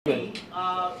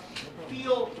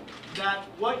feel that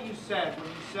what you said when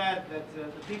you said that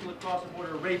the people that cross the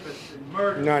border are rapists and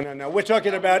murderers? No. We're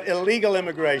talking about illegal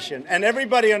immigration, and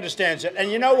everybody understands it.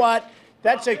 And you know what?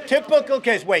 That's a typical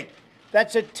case. Wait,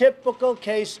 that's a typical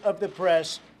case of the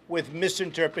press with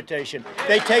misinterpretation.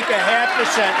 They take a half a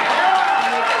sentence.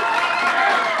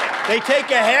 They take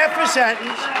a half a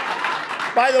sentence.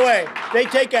 By the way, they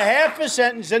take a half a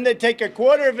sentence, then they take a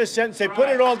quarter of a sentence, they put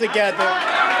it all together.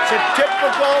 It's a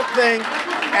typical thing.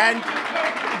 And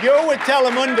you're with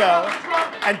Telemundo,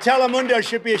 and Telemundo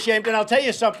should be ashamed. And I'll tell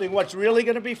you something, what's really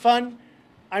going to be fun?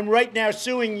 I'm right now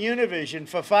suing Univision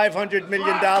for $500 million,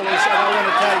 and I want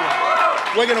to tell you,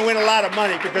 we're going to win a lot of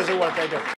money because of what they do.